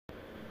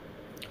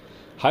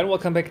Hi and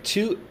welcome back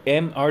to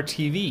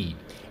MRTV.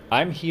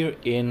 I'm here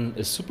in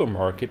a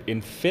supermarket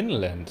in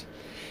Finland.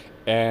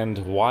 And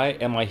why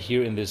am I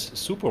here in this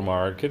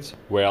supermarket?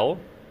 Well,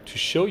 to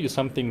show you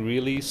something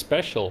really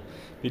special.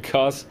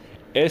 Because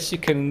as you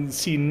can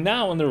see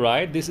now on the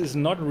right, this is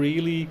not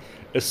really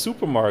a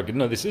supermarket.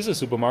 No, this is a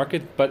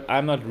supermarket, but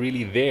I'm not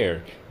really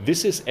there.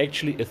 This is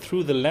actually a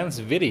through the lens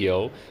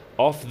video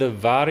of the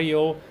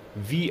Varjo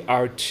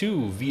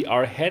VR-2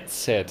 VR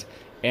headset.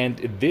 And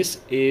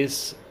this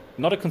is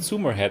not a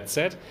consumer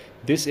headset,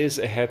 this is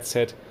a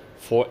headset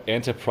for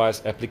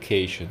enterprise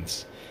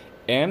applications.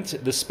 And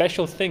the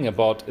special thing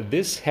about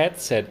this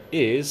headset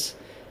is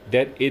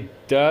that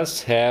it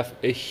does have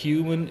a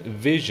human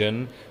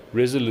vision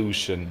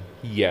resolution.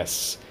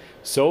 Yes.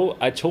 So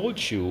I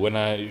told you when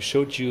I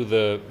showed you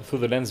the through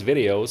the lens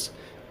videos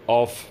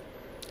of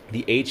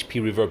the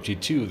HP Reverb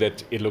G2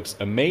 that it looks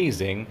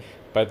amazing,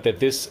 but that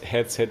this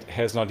headset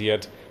has not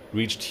yet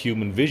reached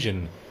human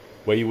vision,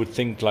 where you would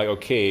think like,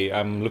 okay,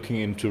 I'm looking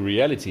into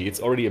reality. It's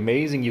already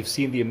amazing. You've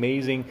seen the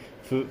amazing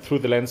through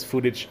the lens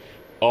footage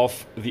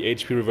of the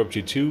HP Reverb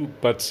G2,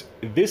 but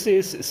this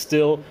is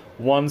still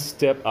one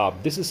step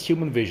up. This is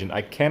human vision.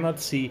 I cannot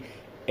see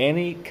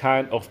any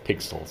kind of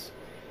pixels.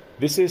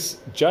 This is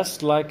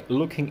just like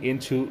looking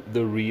into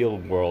the real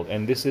world,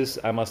 and this is,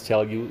 I must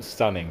tell you,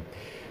 stunning.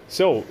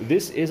 So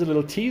this is a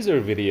little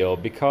teaser video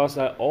because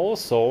I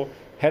also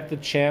had the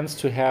chance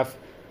to have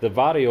the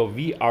Varjo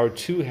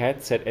VR-2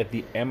 headset at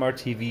the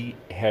MRTV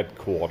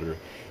headquarters.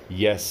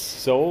 Yes,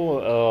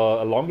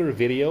 so a longer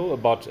video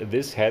about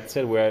this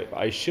headset where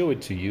I show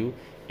it to you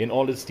in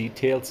all its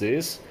details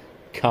is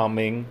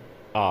coming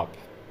up.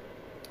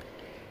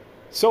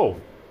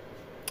 So,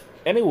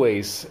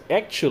 anyways,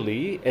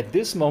 actually at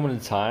this moment in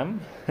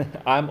time,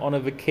 I'm on a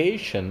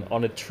vacation,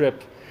 on a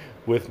trip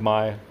with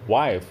my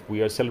wife.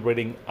 We are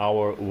celebrating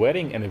our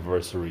wedding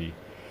anniversary.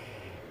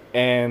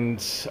 And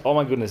oh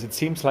my goodness, it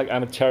seems like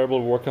I'm a terrible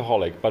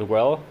workaholic, but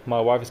well, my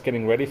wife is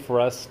getting ready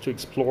for us to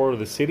explore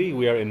the city.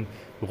 We are in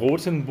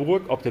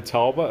Rothenburg ob der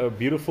Tauber, a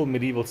beautiful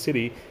medieval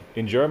city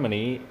in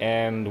Germany,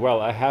 and well,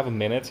 I have a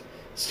minute,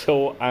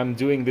 so I'm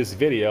doing this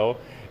video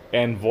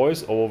and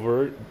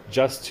voiceover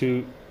just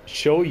to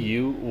show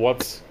you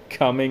what's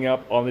coming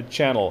up on the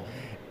channel.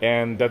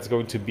 And that's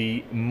going to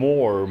be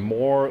more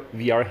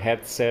VR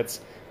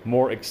headsets,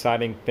 more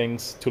exciting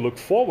things to look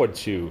forward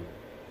to.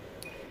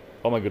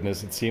 Oh my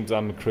goodness, it seems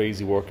I'm a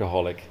crazy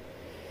workaholic.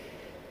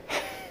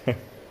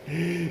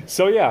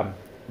 So yeah,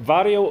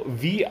 Varjo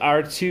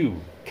VR-2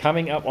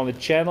 coming up on the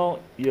channel.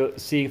 You're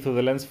seeing through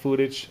the lens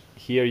footage.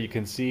 Here you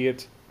can see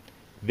it.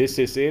 This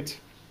is it.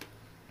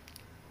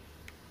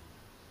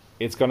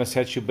 It's gonna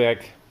set you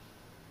back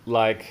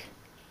like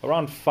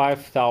around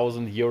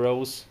 5,000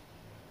 euros.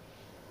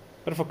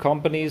 But for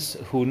companies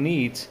who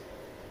need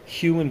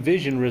human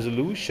vision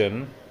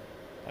resolution,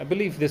 I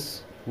believe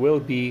this will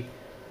be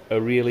a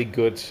really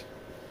good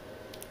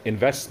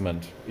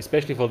investment,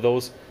 especially for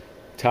those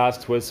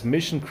tasked with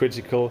mission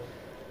critical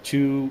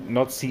to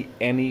not see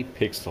any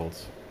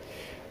pixels.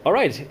 All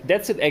right,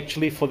 that's it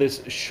actually for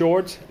this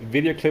short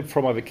video clip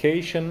from my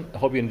vacation.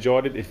 Hope you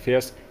enjoyed it. If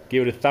yes,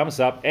 give it a thumbs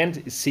up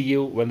and see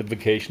you when the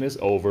vacation is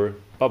over.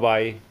 Bye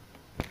bye.